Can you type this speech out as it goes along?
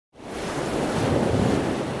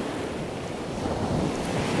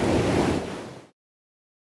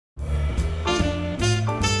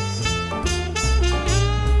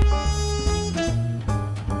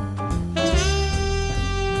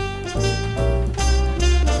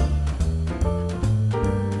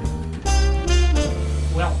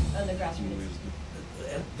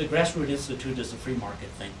The Grassroot Institute is a free market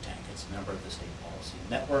think tank. It's a member of the State Policy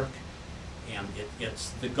Network, and it's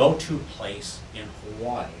the go-to place in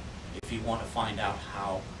Hawaii if you want to find out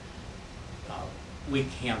how we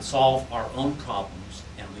can solve our own problems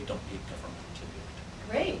and we don't need government to do it.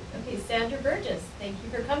 Great. Okay, Sandra Burgess, thank you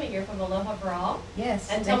for coming. You're from Aloha Bral. Yes.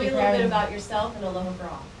 And tell me a little bit about yourself and Aloha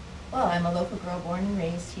Bral. Well, I'm a local girl born and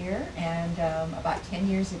raised here, and about 10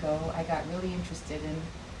 years ago I got really interested in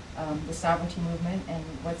the sovereignty movement and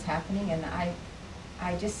what's happening, and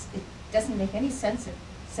it doesn't make any sense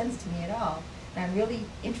to me at all. And I'm really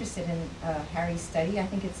interested in Harry's study. I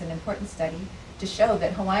think it's an important study to show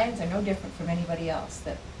that Hawaiians are no different from anybody else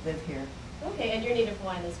that live here. Okay, and you're Native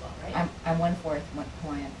Hawaiian as well, right? I'm 1/4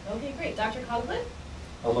 Hawaiian. Okay, great. Dr. Conklin?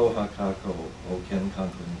 Aloha kako, o Ken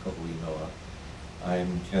Conklin ko'ui noa.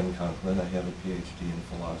 I'm Ken Conklin. I have a PhD in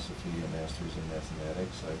philosophy, a master's in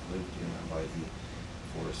mathematics. I've lived in Hawaii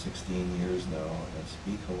for 16 years now and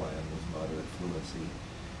speak Hawaiian with moderate fluency.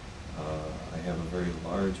 I have a very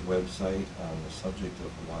large website on the subject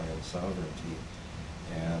of Hawaiian sovereignty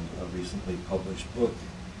and a recently published book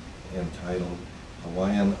entitled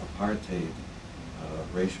Hawaiian Apartheid,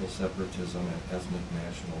 Racial Separatism and Ethnic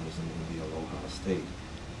Nationalism in the Aloha State.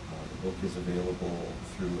 The book is available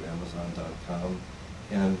through Amazon.com,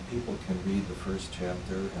 and people can read the first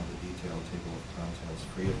chapter and the detailed table of contents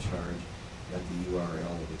free of charge at the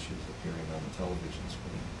URL which is appearing on the television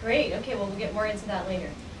screen. Great. Okay, well, we'll get more into that later.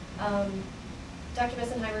 Dr.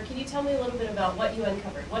 Messenheimer, can you tell me a little bit about what you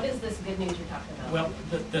uncovered? What is this good news you're talking about? Well,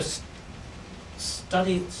 the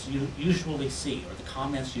studies you usually see, or the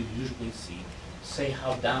comments you usually see, say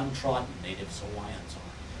how downtrodden Native Hawaiians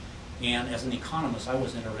are. And as an economist, I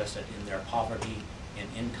was interested in their poverty and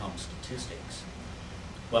income statistics.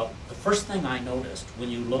 Well, the first thing I noticed when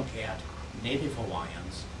you look at Native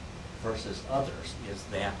Hawaiians versus others is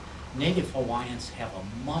that Native Hawaiians have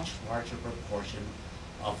a much larger proportion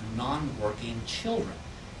of non-working children,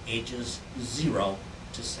 ages 0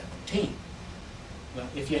 to 17. Well,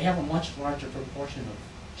 if you have a much larger proportion of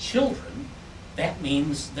children, that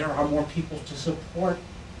means there are more people to support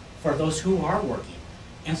for those who are working.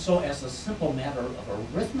 And so as a simple matter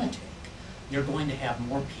of arithmetic, you're going to have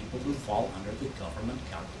more people who fall under the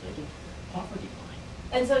government-calculated poverty line.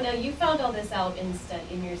 And so now you found all this out in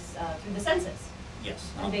your through the census.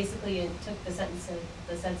 Yes. And basically it took the census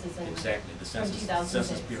and exactly, the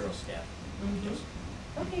Census Bureau staff. Mm-hmm. Yes.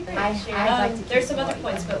 Okay, great. I'd like to there's some keep other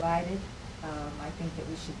points, but divided. I think that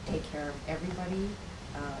we should take care of everybody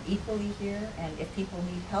equally here, and if people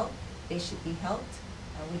need help, they should be helped.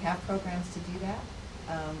 We have programs to do that,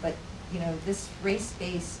 but you know, this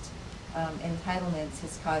race-based entitlements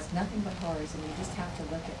has caused nothing but horrors, and we just have to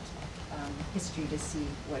look at history to see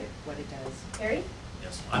what it does. Harry?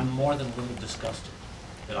 Yes, I'm more than a little disgusted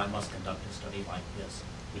that I must conduct a study like this,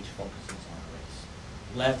 which focuses on race.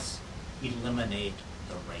 Let's eliminate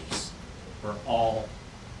the race for all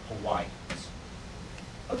Hawaiians.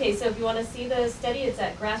 Okay, so if you want to see the study, it's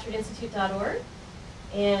at grassrootinstitute.org.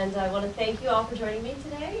 And I want to thank you all for joining me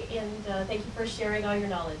today, and thank you for sharing all your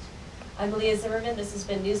knowledge. I'm Leah Zimmerman. This has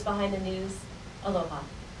been News Behind the News. Aloha.